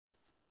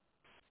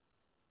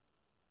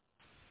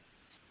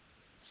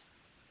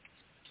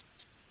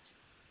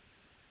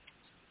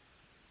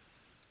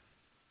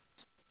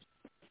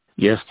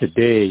Yes,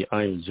 today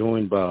I am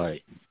joined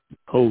by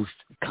host,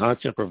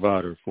 content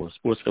provider for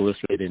Sports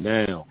Illustrated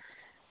Now,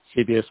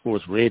 CBS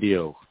Sports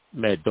Radio,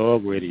 Mad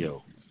Dog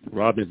Radio,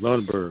 Robin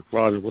Lundberg.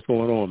 Robin, what's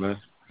going on, man?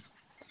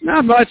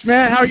 Not much,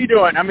 man. How are you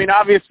doing? I mean,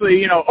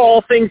 obviously,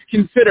 all things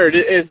considered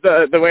is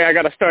the way I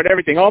got to start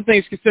everything. All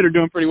things considered,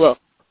 doing pretty well.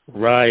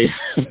 Right.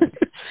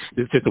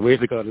 This is the way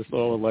to go. It's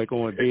all like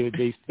on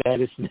day-to-day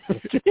status.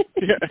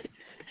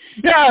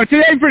 Yeah,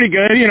 today pretty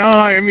good.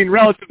 I mean,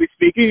 relatively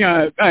speaking,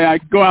 I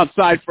go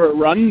outside for a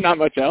run, not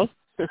much else.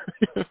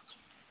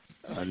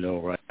 I know,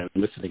 right? I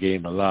listen to the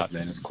game a lot,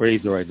 man. It's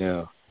crazy right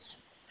now.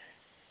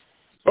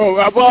 Oh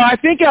well, I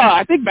think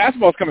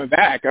basketball's coming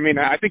back. I mean,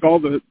 I think all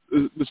the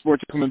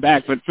sports are coming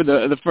back, but for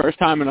the first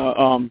time in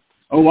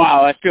a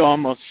while, I feel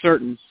almost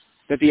certain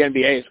that the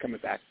NBA is coming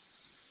back.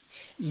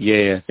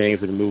 Yeah,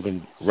 things are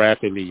moving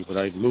rapidly, but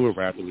I move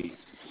rapidly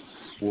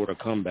for a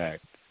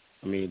comeback.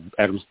 I mean,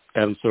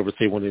 Adam Silver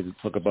wanted to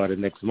talk about it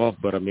next month,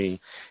 but I mean,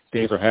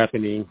 things are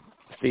happening.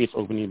 States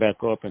opening back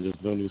up, and there's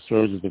no new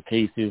surges of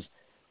cases,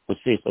 with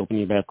states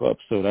opening back up,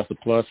 so that's a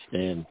plus.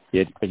 And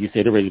yeah, like you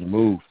said, they're ready to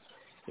move.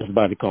 It's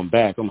about to come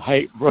back. I'm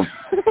hyped, bro.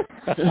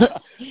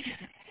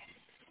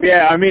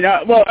 Yeah, I mean,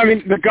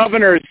 the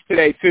governors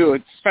today too,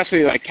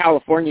 especially like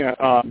California,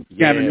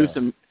 Gavin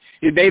Newsom,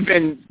 they've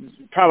been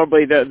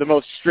probably the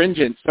most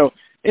stringent. So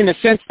in a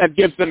sense, that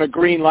gives them a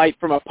green light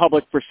from a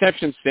public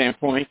perception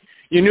standpoint.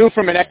 You knew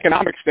from an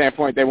economic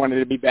standpoint they wanted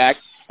to be back,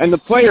 and the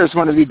players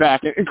wanted to be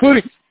back,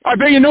 including, I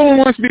bet you no one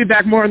wants to be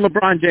back more than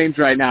LeBron James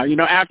right now.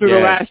 After the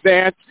last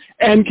dance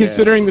and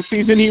considering the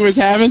season he was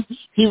having,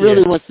 he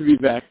really wants to be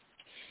back.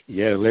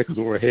 Yeah, the Lakers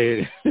were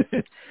ahead,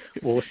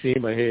 full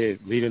steam ahead,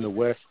 leading the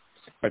West,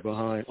 right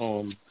behind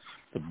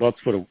the Bucks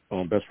for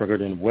the best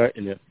record in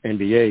the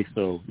NBA.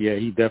 So yeah,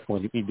 he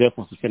definitely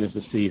wants to finish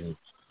the season.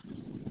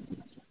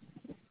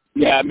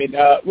 Yeah, I mean,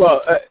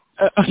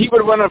 he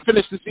would want to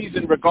finish the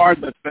season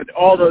regardless, but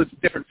all those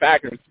different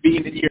factors,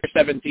 being in year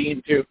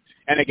 17 too,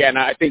 and again,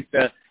 I think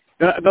the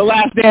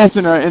last dance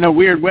in a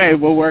weird way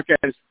will work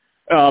as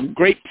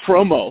great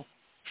promo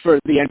for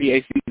the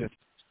NBA season.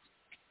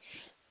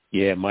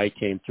 Yeah, Mike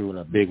came through in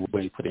a big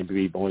way, put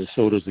NBA on his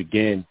shoulders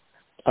again.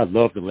 I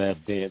love the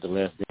last dance. I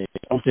wish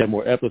they had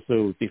more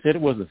episodes. They said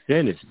it wasn't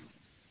finished.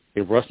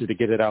 They rushed it to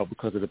get it out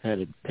because of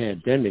the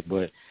pandemic,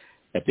 but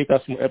if they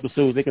got some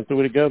episodes they can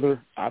throw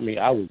together, I mean,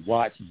 I would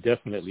watch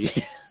definitely.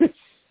 Well,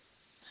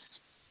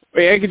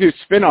 yeah, they could do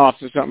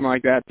spin-offs or something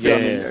like that. Yeah.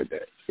 I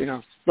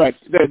mean, but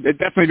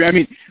definitely, I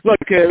mean, look,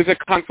 it was a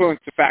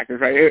confluence of factors,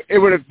 right? It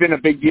would have been a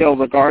big deal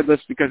regardless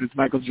because it's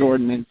Michael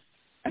Jordan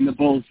and the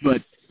Bulls,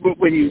 but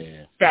when you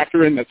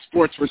factor in that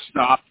sports were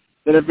stopped,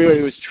 that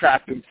everybody was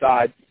trapped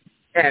inside,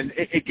 and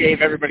it gave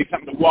everybody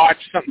something to watch,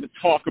 something to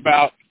talk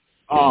about.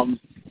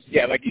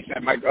 Like you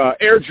said,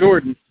 Air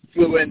Jordan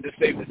flew in to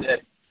save the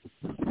day.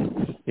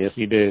 Yes,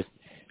 he did.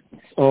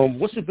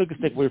 What's your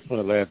biggest takeaway from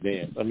the last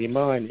dance? I mean,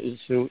 mine,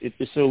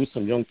 it shows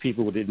some young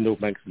people who didn't know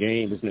Mike's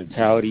game, his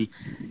mentality.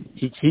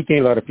 He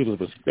gained a lot of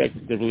people's respect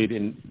that really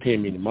didn't pay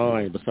him any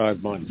mind besides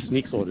buying the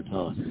sneaks all the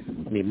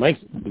time. I mean,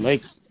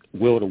 Mike's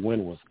will to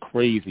win was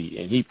crazy,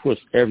 and he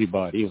pushed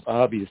everybody. It was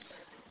obvious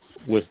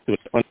with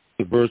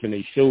the version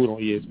they showed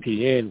on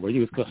ESPN where he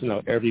was cussing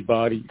out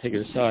everybody,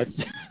 taking shots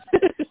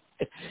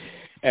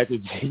at the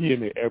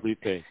GM and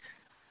everything.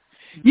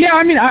 Yeah,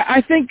 I mean,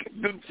 I think,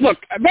 look,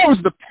 that was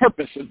the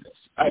purpose of this,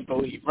 I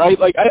believe, right?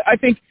 Like, I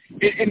think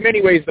in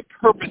many ways the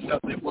purpose of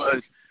it was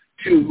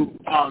to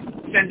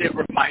send a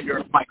reminder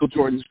of Michael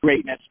Jordan's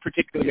greatness,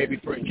 particularly maybe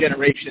for a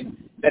generation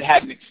that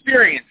hadn't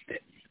experienced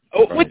it.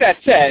 Right. With that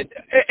said,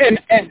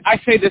 and I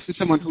say this as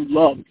someone who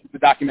loved the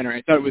documentary,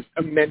 I thought it was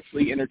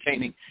immensely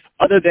entertaining,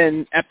 other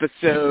than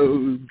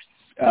episode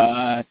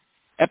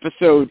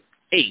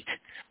 8.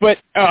 But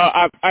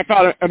I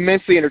found it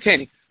immensely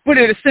entertaining. But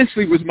it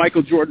essentially was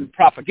Michael Jordan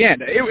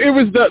propaganda. It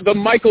was the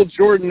Michael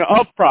Jordan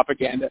of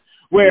propaganda,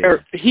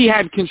 where he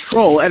had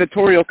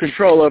editorial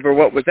control over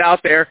what was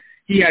out there.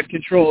 He had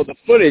control of the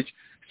footage.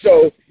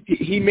 So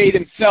he made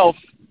himself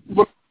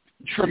look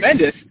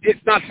tremendous.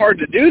 It's not hard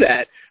to do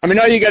that. I mean,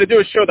 all you got to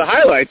do is show the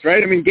highlights,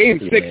 right? I mean, Game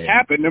 6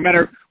 happened no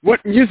matter what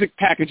music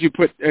package you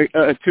put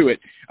to it.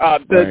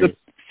 The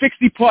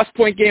 60-plus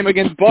point game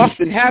against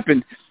Boston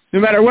happened no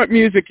matter what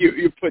music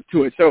you put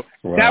to it. So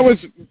that was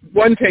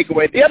one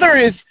takeaway. The other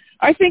is,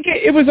 I think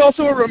it was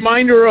also a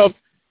reminder of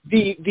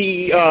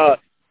the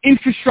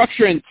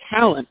infrastructure and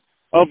talent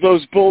of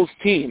those Bulls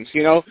teams,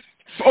 Phil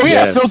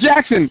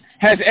Jackson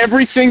has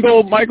every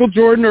single Michael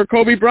Jordan or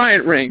Kobe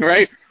Bryant ring,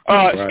 right?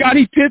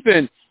 Scottie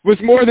Pippen was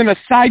more than a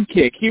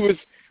sidekick. He was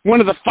one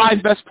of the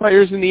 5 best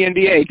players in the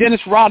NBA.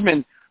 Dennis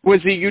Rodman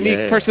was a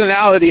unique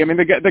personality. I mean,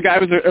 the guy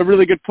was a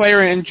really good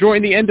player and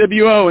joined the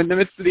NWO in the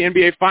midst of the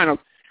NBA Finals.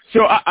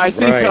 So I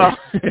think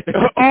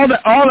all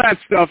that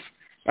stuff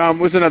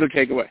was another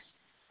takeaway.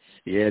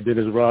 Yeah,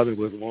 Dennis Rodman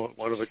was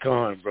one of a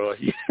kind, bro.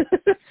 He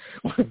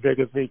was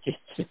bigger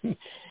vacation.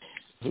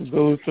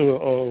 Goes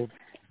to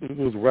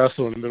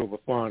wrestle in the middle of a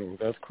final.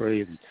 That's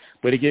crazy.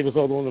 But he gave us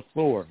all on the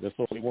floor. That's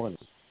all he wanted.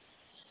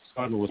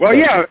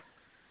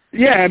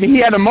 Yeah, I mean,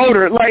 he had a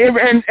motor.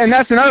 And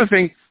that's another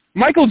thing.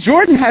 Michael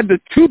Jordan had the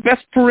two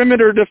best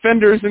perimeter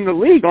defenders in the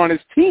league on his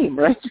team,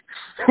 right?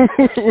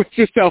 Which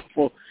is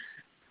helpful.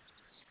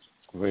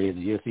 Crazy.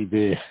 Yes, he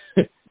did.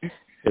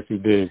 Yes, he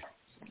did.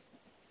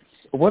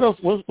 What else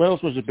was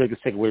your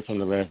biggest takeaway from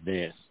The Last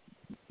Dance?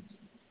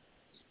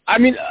 I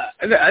mean,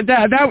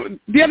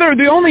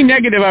 the only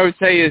negative I would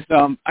say is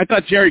I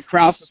thought Jerry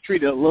Krause was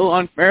treated a little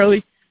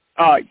unfairly,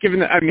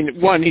 given that, I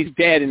mean, one, he's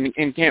dead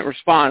and can't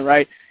respond,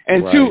 right?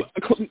 And right. Two,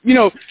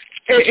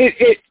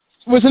 it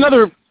was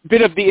another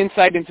bit of the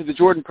insight into the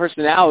Jordan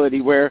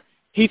personality where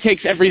he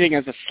takes everything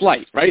as a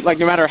slight, right? Like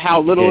no matter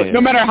how little,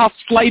 no matter how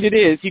slight it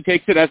is, he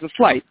takes it as a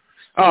slight.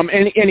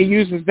 And he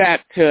uses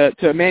that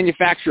to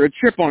manufacture a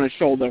chip on his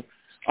shoulder,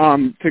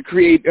 to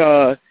create,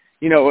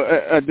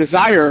 a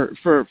desire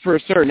for a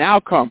certain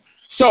outcome.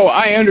 So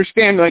I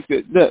understand like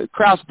the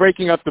Krause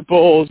breaking up the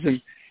Bulls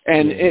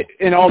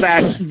and all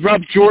that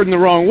rubbed Jordan the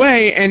wrong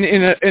way, and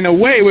in a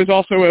way was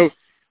also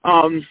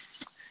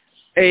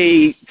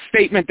a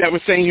statement that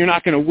was saying you're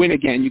not going to win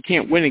again, you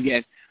can't win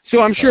again.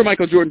 So I'm sure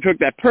Michael Jordan took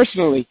that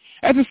personally.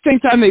 At the same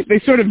time,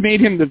 they sort of made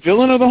him the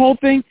villain of the whole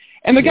thing,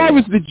 and the guy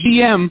was the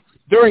GM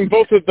during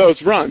both of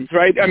those runs,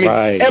 right? I mean,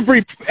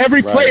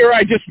 every player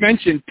I just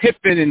mentioned,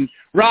 Pippen and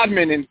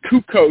Rodman and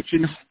Kukoc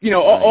and,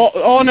 all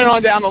on and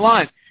on down the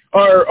line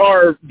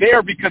are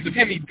there because of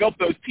him. He built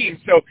those teams.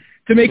 So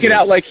to make it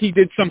out like he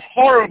did some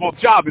horrible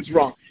job is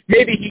wrong.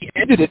 Maybe he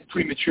ended it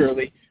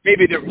prematurely.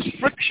 Maybe there was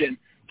friction,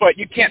 but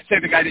you can't say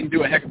the guy didn't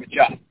do a heck of a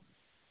job.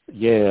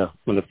 Yeah,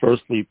 when the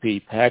first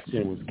repeat,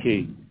 Paxson was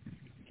key.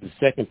 The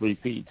second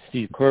repeat,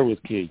 Steve Kerr was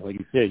key. Like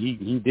you said,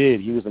 he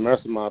did. He was the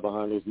mastermind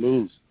behind those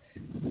moves.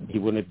 They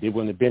wouldn't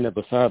have been there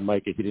beside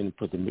Mike if he didn't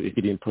put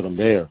them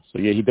there. So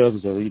yeah, he does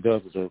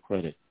deserve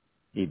credit.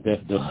 He does.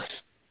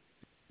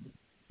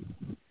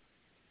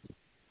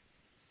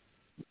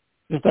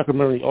 This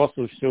documentary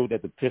also showed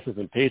that the Pistons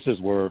and Pacers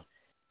were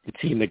the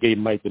team that gave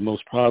Mike the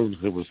most problems.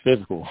 It was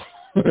physical.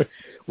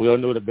 We all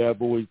know the bad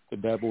boy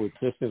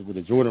Pistons with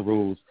the Jordan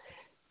rules,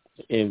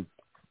 and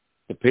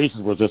the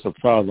Pacers were just a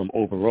problem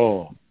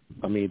overall.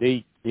 I mean,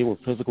 they were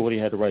physical. They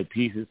had the right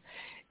pieces,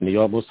 and they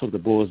almost took the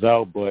Bulls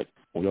out, but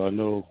we all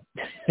know.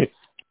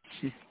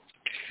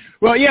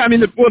 Well, yeah, I mean,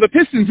 the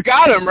Pistons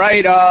got him,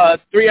 right,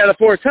 3 out of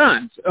 4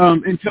 times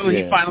until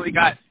he finally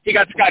got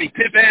Scottie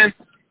Pippen.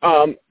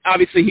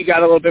 Obviously, he got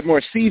a little bit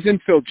more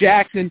seasoned, Phil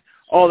Jackson,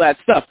 all that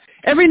stuff.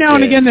 Every now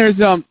and again, there's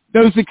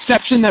those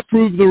exception that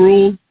prove the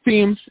rule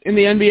teams in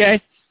the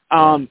NBA.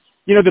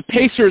 The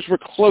Pacers were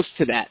close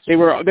to that. They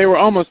were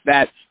almost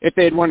that if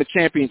they had won a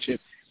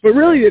championship. But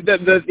really,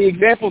 the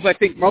examples I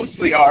think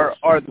mostly are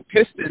the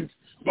Pistons,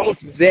 both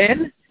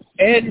then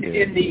and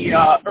in the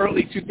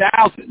early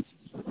 2000s.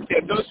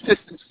 Those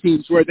Pistons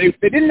teams where they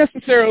didn't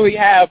necessarily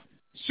have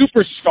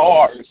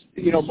superstars,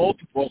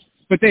 multiple,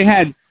 but they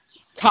had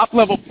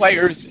top-level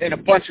players and a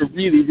bunch of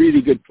really,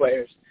 really good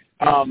players.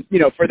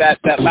 For that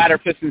latter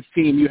Pistons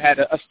team, you had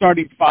a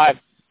starting 5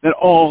 that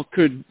all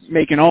could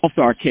make an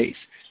all-star case,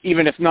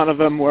 even if none of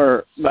them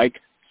were, like,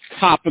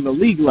 top of the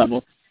league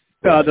level.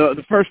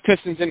 The first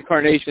Pistons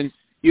incarnation,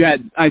 you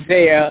had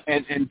Isaiah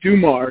and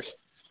Dumars.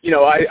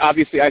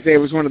 Obviously Isaiah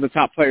was one of the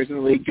top players in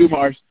the league.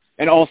 Dumars,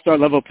 an all-star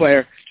level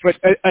player, but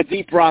a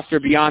deep roster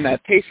beyond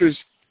that. Pacers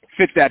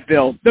fit that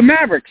bill. The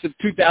Mavericks of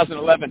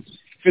 2011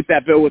 fit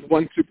that bill with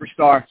one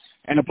superstar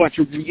and a bunch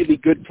of really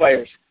good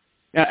players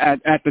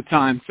at the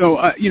time. So,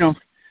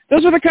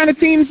 those are the kind of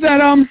teams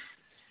that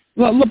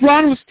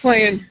LeBron was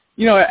playing,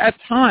 at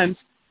times.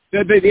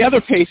 The other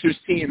Pacers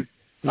team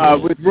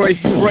with Roy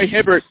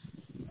Hibbert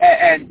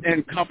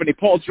and company,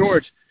 Paul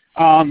George,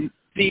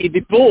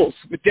 the Bulls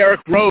with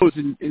Derrick Rose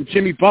and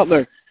Jimmy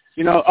Butler,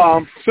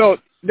 so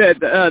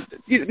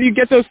you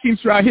get those teams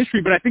throughout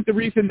history, but I think the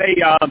reason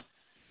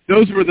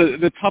those were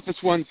the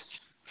toughest ones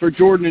for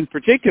Jordan in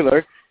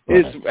particular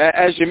is,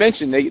 as you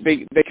mentioned,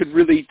 they could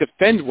really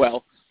defend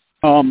well,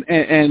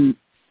 and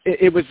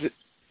it was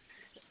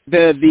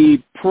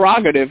the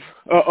prerogative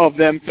of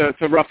them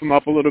to rough them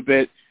up a little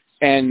bit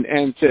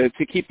and to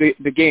keep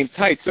the game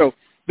tight. So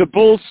the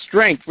Bulls'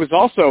 strength was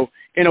also,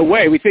 in a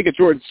way, we think of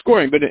Jordan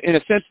scoring, but in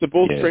a sense, the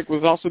Bulls' strength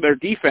was also their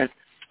defense.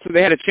 So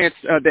they had a chance.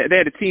 They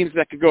had teams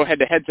that could go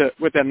head-to-head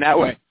with them that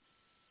way.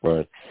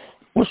 Right.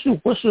 What's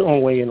your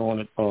own way in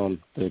on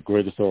the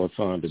greatest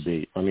all-time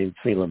debate? I mean,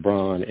 between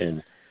LeBron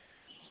and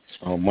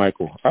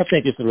Michael. I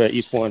think it's to let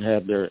each one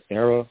have their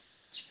era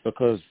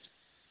because,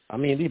 I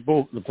mean,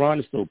 LeBron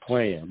is still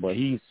playing, but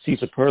he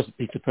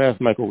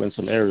surpassed Michael in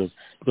some areas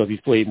because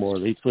he's played more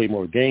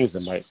games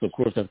than Mike. So of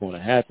course that's going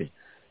to happen.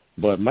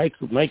 But Mike's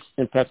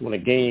impact on the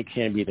game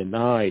can't be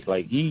denied.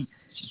 Like he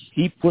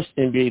pushed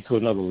NBA to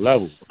another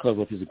level because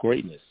of his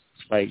greatness.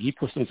 Like he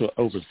pushed them to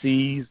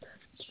overseas.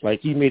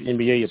 Like he made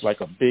NBA as like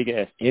a big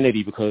ass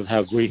entity because of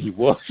how great he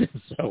was.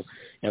 So,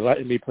 and a lot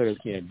of NBA players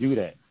can't do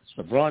that.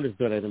 LeBron has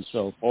done it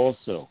himself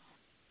also.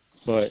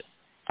 But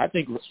I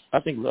think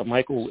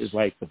Michael is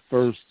like the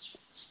first.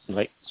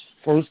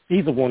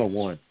 He's a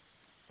one-on-one.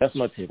 That's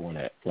my take on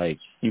that. Like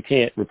you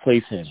can't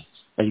replace him.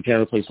 Like you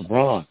can't replace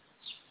LeBron.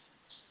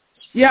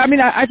 Yeah, I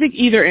mean, I think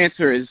either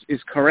answer is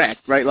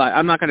correct, right? Like,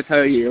 I'm not going to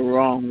tell you you're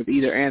wrong with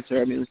either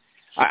answer. I mean,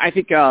 I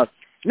think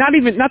not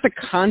the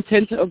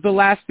content of The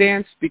Last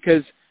Dance,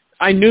 because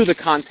I knew the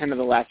content of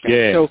The Last Dance.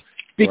 Yeah. So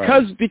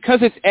because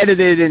it's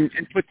edited and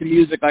put to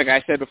music, like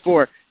I said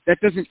before, that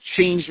doesn't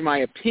change my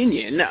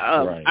opinion.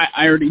 Right.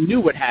 I already knew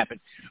what happened.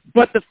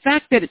 But the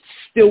fact that it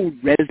still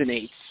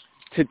resonates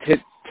to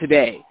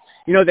today,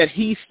 you know, that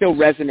he still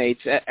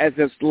resonates as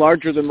this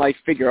larger-than-life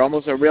figure,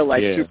 almost a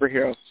real-life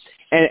superhero,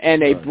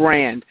 and a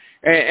brand.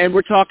 And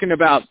we're talking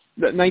about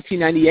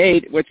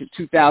 1998, which is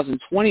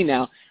 2020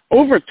 now,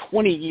 over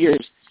 20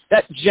 years,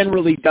 that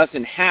generally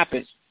doesn't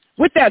happen.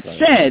 With that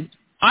said,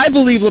 I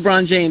believe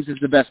LeBron James is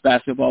the best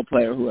basketball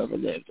player who ever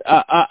lived.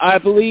 I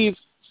believe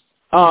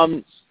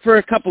for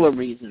a couple of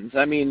reasons.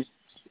 I mean,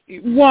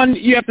 one,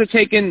 you have to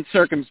take in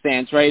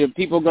circumstance, right? If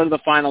people go to the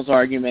finals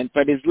argument,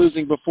 but is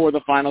losing before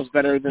the finals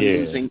better than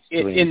losing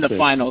in the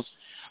finals?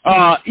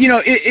 You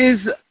know, it is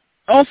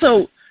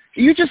also,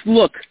 you just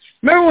look.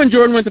 Remember when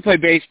Jordan went to play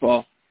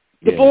baseball?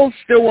 The Bulls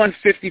still won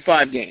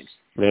 55 games.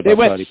 They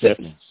went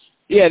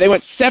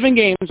 7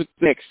 games with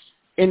the Knicks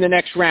in the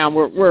next round.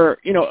 We're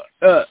you know,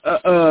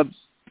 a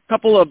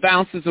couple of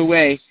bounces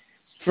away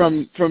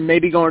from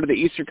maybe going to the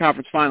Eastern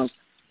Conference Finals.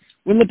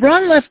 When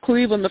LeBron left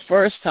Cleveland the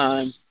first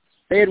time,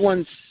 they had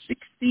won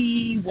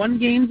 61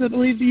 games, I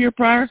believe, the year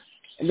prior,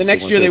 and the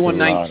next year they won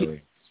 19.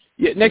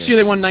 Next year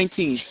they won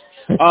 19.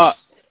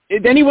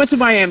 Then he went to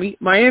Miami.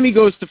 Miami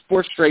goes to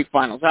 4 straight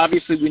finals.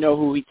 Obviously, we know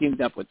who he teamed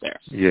up with there.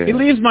 Yeah. He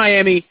leaves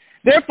Miami.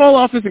 Their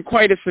fall-off isn't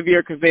quite as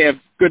severe because they have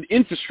good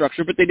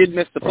infrastructure, but they did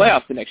miss the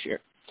playoffs the next year.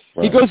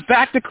 Right. He goes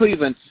back to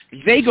Cleveland.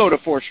 They go to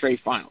 4 straight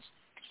finals.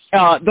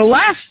 The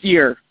last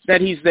year that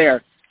he's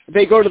there,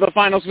 they go to the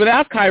finals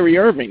without Kyrie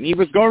Irving. He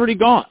was already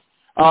gone.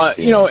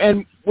 You know,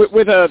 and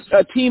with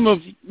a team of,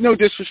 no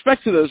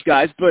disrespect to those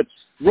guys, but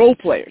role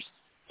players.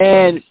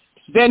 And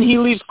then he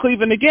leaves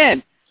Cleveland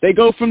again. They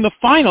go from the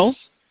finals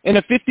in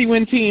a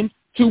 50-win team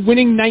to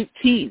winning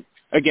 19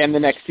 again the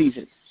next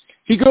season.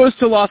 He goes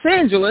to Los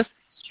Angeles.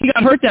 He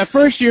got hurt that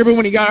first year, but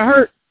when he got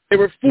hurt, they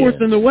were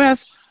 4th in the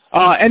West.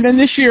 And then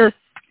this year,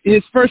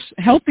 his first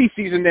healthy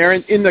season there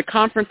in the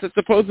conference that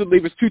supposedly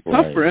was too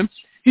tough for him,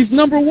 he's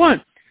number 1.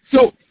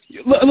 So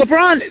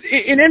LeBron,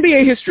 in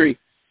NBA history,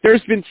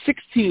 there's been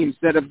 6 teams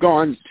that have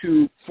gone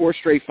to 4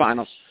 straight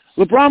finals.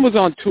 LeBron was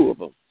on 2 of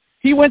them.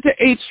 He went to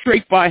 8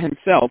 straight by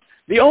himself.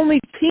 The only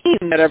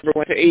team that ever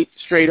went to 8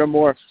 straight or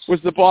more was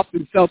the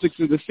Boston Celtics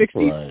of the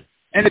 60s. Right.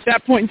 And at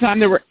that point in time,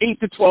 there were 8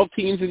 to 12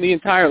 teams in the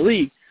entire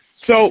league.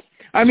 So,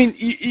 I mean,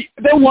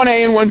 they're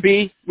 1A and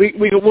 1B.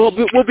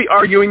 We'll be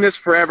arguing this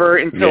forever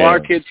until our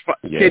kids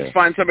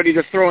find somebody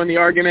to throw in the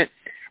argument.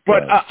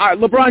 But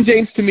LeBron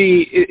James, to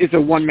me, is a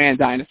one-man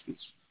dynasty.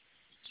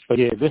 But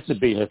yeah, this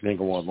debate has been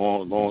going a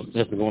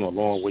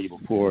long way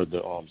before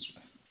the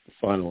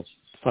final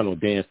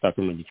dance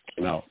documentary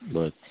came out.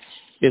 But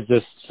it's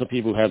just some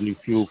people have new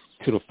fuel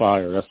to the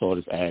fire. That's all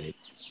that's added.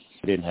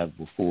 They didn't have it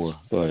before.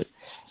 But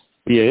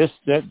yeah,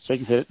 like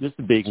you said, this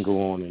debate can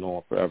go on and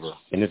on forever,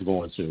 and it's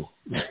going to.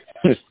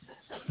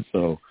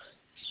 So.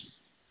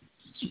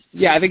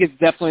 Yeah, I think it's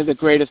definitely the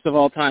greatest of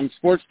all time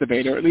sports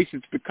debate, or at least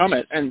it's become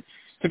it. And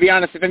to be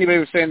honest, if anybody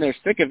was saying they're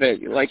sick of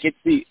it, like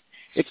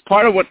it's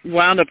part of what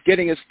wound up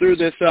getting us through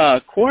this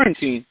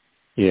quarantine.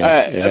 Yeah.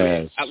 I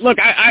mean, look,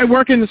 I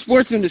work in the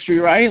sports industry,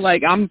 right?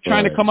 Like, I'm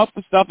trying to come up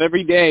with stuff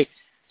every day.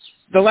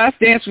 The Last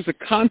Dance was a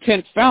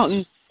content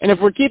fountain, and if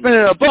we're keeping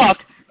it a buck,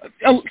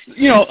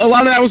 you know, a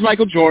lot of that was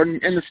Michael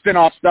Jordan and the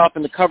spin-off stuff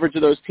and the coverage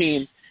of those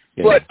teams.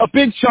 Yeah. But a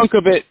big chunk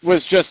of it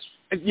was just,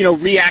 you know,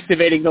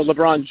 reactivating the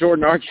LeBron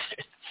Jordan argument.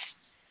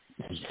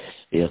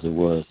 Yes, it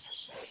was.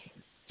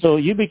 So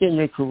you began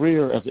your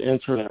career as an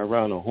intern at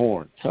Around the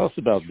Horn. Tell us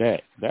about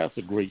that. That's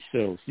a great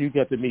show. So you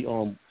got to meet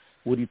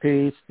Woody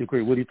Page, the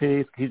great Woody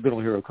Page. He's been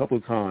on here a couple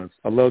of times.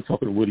 I love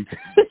talking to Woody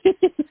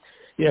Page.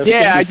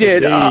 Yeah, I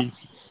did.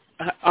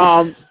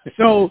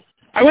 So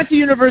I went to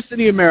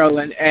University of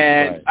Maryland,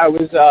 and I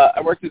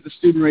worked at the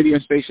student radio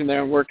station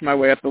there and worked my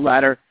way up the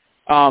ladder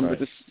with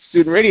the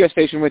student radio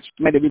station, which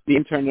might have been the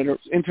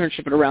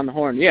internship at Around the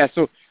Horn. Yeah,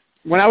 so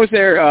when I was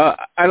there, I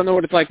don't know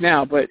what it's like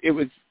now, but it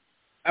was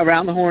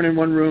Around the Horn in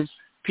one room,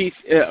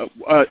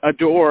 a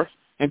door,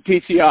 and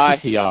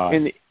PTI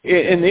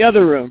in the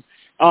other room.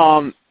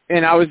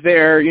 And I was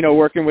there, you know,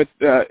 working with,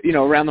 you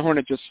know, Around the Horn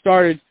had just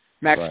started.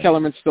 Max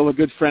Kellerman's still a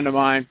good friend of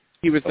mine.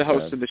 He was the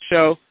host of the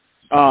show.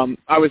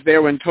 I was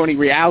there when Tony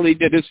Reali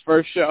did his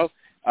first show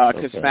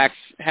because Max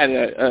had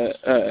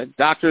a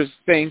doctor's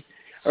thing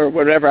or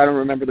whatever. I don't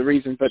remember the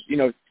reason, but, you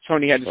know,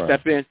 Tony had to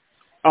step in.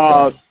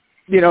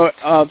 You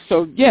know,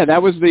 so, yeah,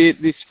 that was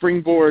the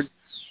springboard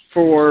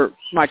for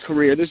my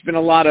career. There's been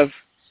a lot of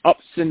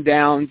ups and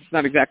downs. It's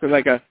not exactly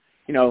like a,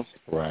 you know,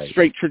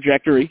 straight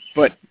trajectory,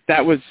 but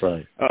that was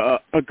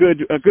a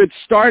good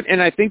start,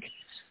 and I think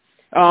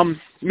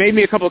made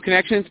me a couple of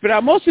connections.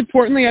 But most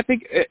importantly, I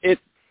think it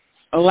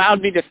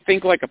allowed me to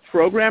think like a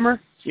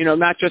programmer. You know,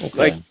 not just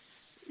like,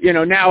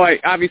 now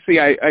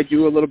I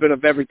do a little bit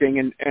of everything,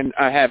 and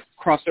I have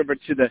crossed over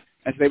to the,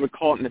 as they would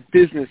call it in the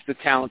business, the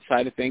talent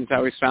side of things. I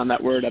always found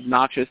that word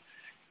obnoxious.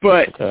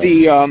 But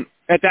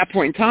at that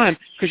point in time,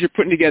 because you're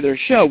putting together a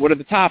show, what are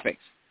the topics?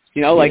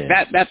 Like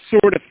that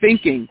sort of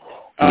thinking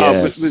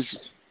was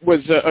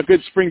a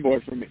good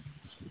springboard for me.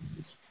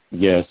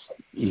 Yes.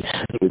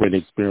 Yeah. Great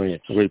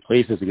experience. Great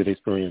places to get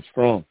experience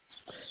from.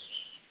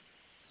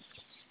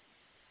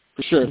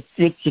 For sure.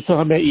 You're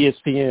talking about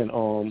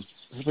ESPN.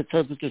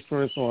 Because of your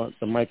experience on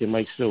the Mike and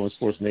Mike show on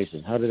Sports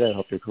Nation, how did that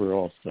help your career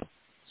also?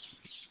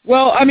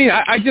 Well, I mean,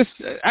 I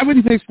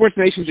wouldn't say Sports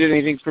Nation did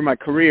anything for my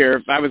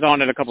career. I was on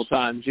it a couple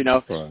times,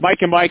 Right. Mike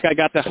and Mike, I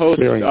got to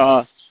host. Mike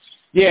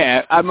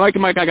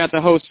and Mike, I got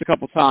to host a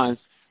couple times,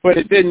 but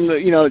it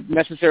didn't,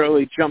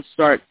 necessarily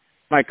jumpstart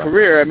my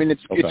career. I mean,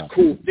 it's a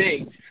cool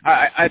thing.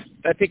 I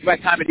think my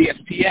time at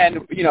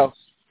ESPN,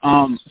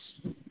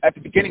 at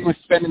the beginning was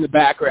spent in the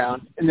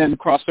background and then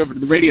crossed over to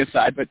the radio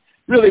side, but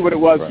really what it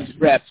was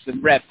reps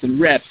and reps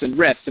and reps and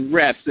reps and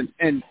reps,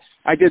 and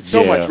I did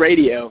so much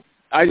radio.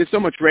 I did so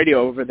much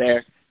radio over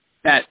there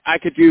that I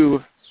could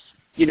do,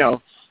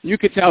 you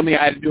could tell me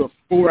I had to do a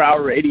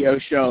 4-hour radio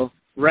show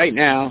right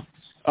now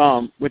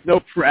with no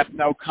prep,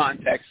 no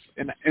context,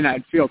 and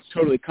I'd feel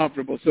totally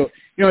comfortable. So,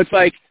 it's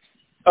like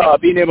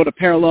being able to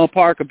parallel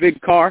park a big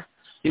car.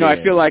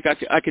 I feel like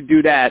I could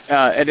do that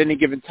at any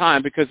given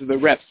time because of the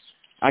reps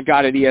I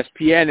got at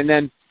ESPN. And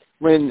then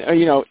when,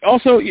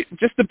 also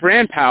just the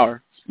brand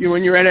power,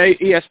 when you're at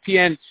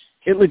ESPN,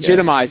 it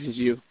legitimizes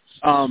you.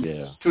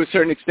 To a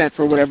certain extent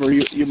for whatever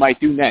you might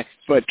do next.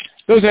 But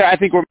those are, I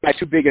think, were my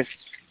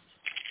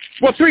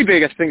three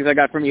biggest things I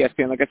got from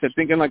ESPN. Like I said,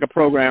 thinking like a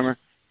programmer,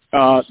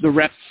 the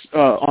reps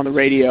on the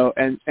radio,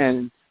 and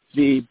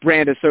the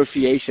brand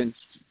association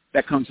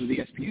that comes with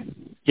ESPN.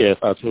 Yes,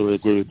 I totally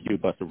agree with you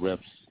about the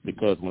reps,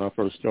 because when I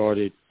first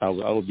started, I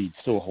would be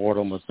so hard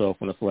on myself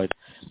when it's like,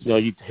 how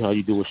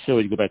you do a show,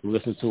 you go back and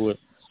listen to it.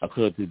 I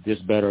could have did this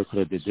better, could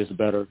have did this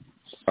better.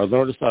 I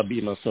learned to stop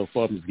beating myself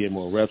up and just get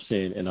more reps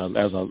in, and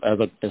as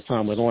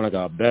time went on, I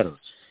got better.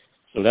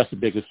 So that's the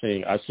biggest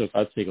thing I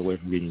take away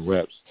from getting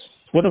reps.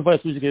 What advice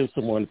would you give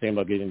someone thinking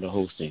about getting into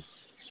hosting?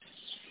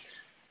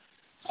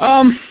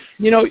 You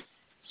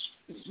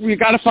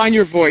got to find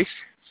your voice.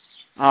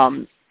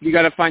 You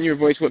got to find your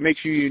voice. What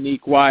makes you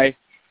unique? Why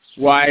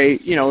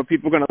are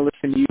people going to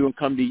listen to you and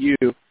come to you?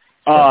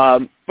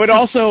 But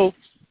also,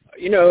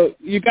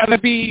 you got to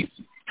be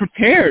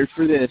prepared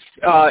for this.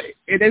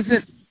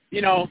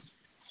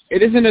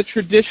 It isn't a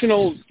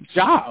traditional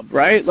job,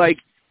 right? Like,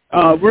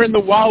 we're in the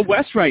Wild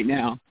West right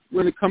now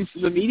when it comes to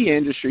the media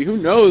industry. Who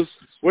knows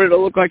what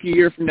it'll look like a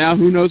year from now?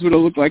 Who knows what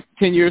it'll look like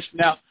 10 years from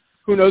now?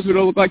 Who knows what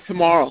it'll look like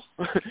tomorrow?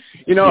 So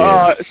you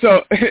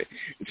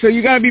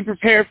got to be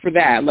prepared for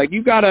that. Like,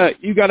 you gotta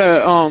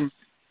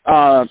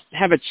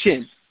have a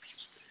chin.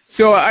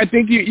 So I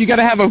think you got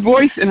to have a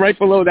voice, and right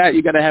below that,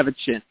 you got to have a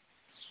chin.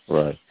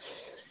 Right.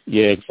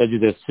 Yeah, as you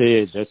just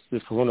said, that's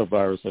this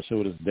coronavirus that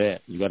showed us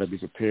that. You got to be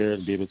prepared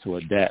and be able to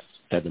adapt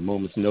at the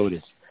moment's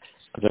notice.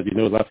 Because as you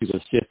know, a lot of people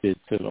have shifted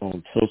to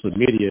social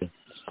media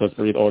because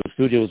all the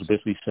studios are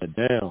basically shut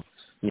down.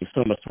 I mean,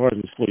 so much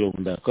harder to slowly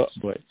open back up.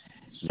 But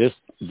this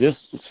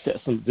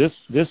sets some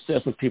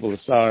people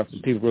aside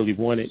from people really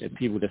want it and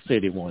people that say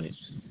they want it.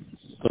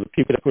 So the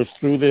people that push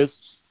through this,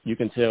 you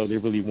can tell they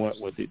really want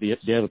what they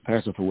have a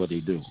passion for what they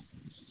do.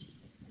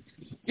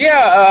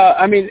 Yeah,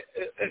 I mean,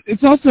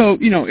 it's also,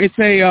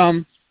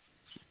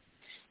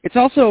 it's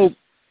also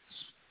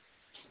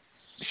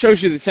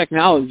shows you the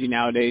technology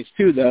nowadays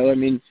too, though. I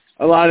mean,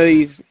 a lot of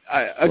these,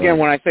 again,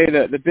 when I say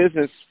the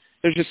business,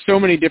 there's just so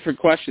many different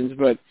questions,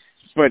 but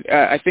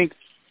I think,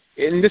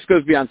 and this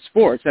goes beyond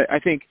sports, I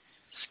think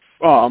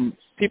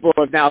people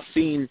have now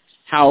seen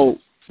how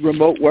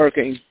remote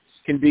working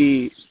can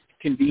be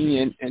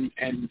convenient and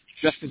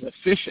just as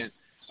efficient,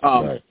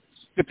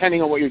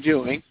 depending on what you're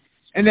doing.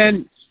 And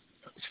then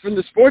from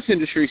the sports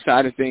industry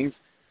side of things,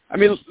 I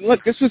mean,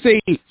 look, this was a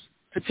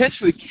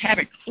potentially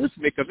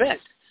cataclysmic event.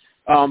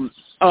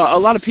 A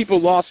lot of people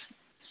lost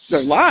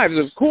their lives,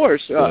 of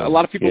course. A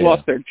lot of people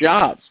lost their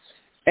jobs.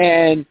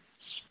 And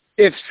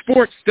if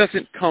sports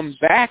doesn't come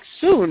back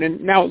soon,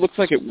 and now it looks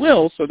like it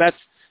will, so that's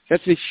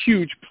a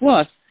huge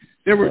plus.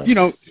 There were,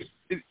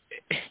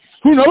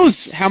 who knows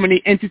how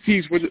many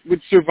entities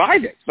would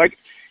survive it? Like,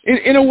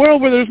 in a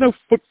world where there's no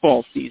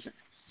football season,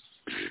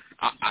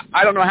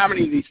 I don't know how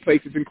many of these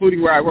places,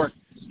 including where I work,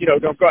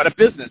 don't go out of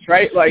business,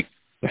 right? Like,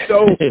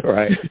 so,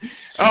 right.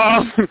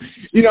 So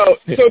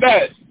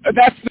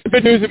that's the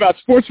good news about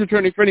sports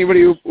returning for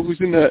anybody who's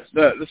in the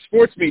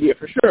sports media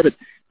for sure. But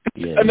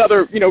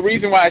another,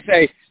 reason why I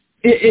say,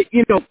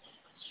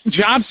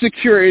 job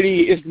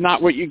security is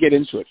not what you get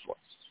into it for.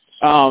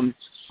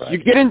 You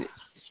get in,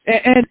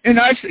 and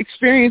I've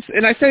experienced,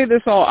 and I say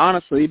this all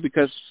honestly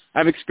because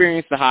I've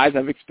experienced the highs,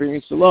 I've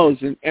experienced the lows,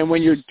 and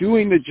when you're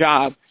doing the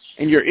job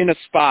and you're in a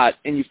spot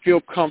and you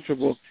feel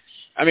comfortable,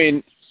 I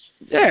mean,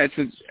 it's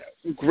a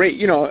great,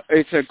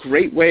 it's a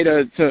great way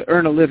to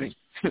earn a living.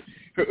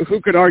 Who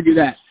could argue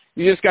that?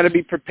 You just got to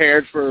be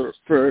prepared for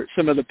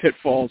some of the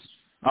pitfalls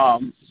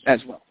as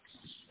well.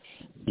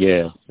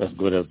 Yeah, that's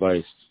good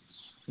advice.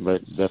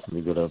 But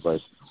definitely good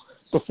advice.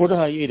 Before the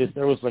hiatus,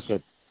 there was like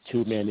a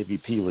two-man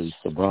MVP race,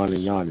 LeBron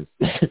and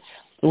Giannis.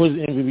 Who was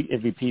the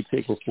MVP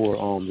pick before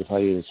the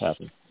hiatus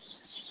happened?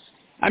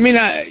 I mean,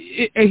 I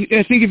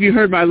think if you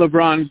heard my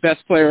LeBron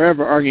best player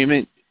ever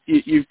argument,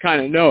 you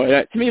kind of know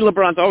it. To me,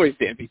 LeBron's always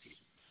the MVP.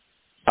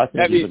 I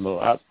think even though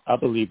I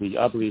believe he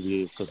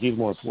is because he's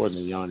more important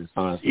than Giannis,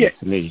 honestly,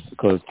 to me.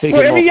 Because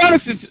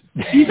Giannis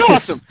he's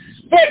awesome.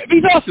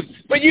 He's awesome.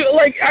 But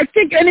I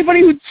think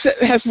anybody who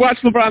has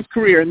watched LeBron's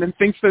career and then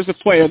thinks there's a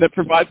player that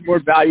provides more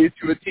value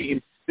to a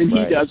team than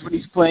he does when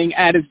he's playing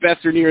at his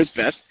best or near his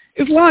best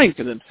is lying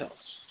to themselves.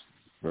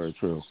 Very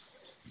true.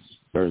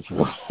 Very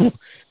true.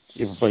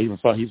 he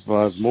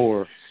provides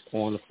more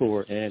on the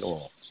floor and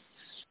off.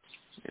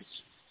 It's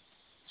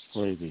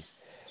crazy.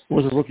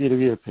 What was the Rookie of the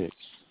Year pick?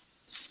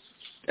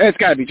 It's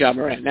got to be Ja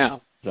Morant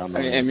now. Ja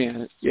Morant. I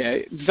mean, yeah,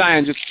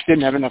 Zion just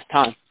didn't have enough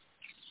time.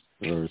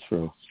 Very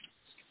true.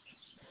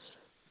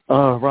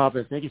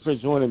 Robin, thank you for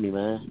joining me,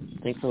 man.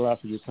 Thanks a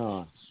lot for your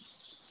time.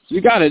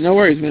 You got it. No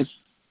worries, man.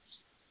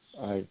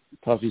 All right.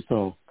 Talk to you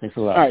soon. Thanks a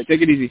lot. All right.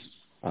 Take it easy.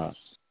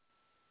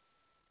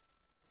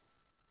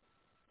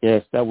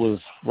 Yes, that was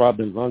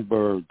Robin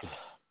Lundberg,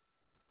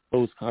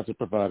 host content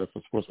provider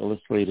for Sports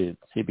Illustrated,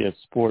 CBS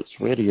Sports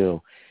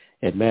Radio,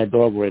 and Mad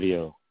Dog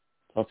Radio.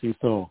 Talk to you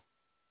soon.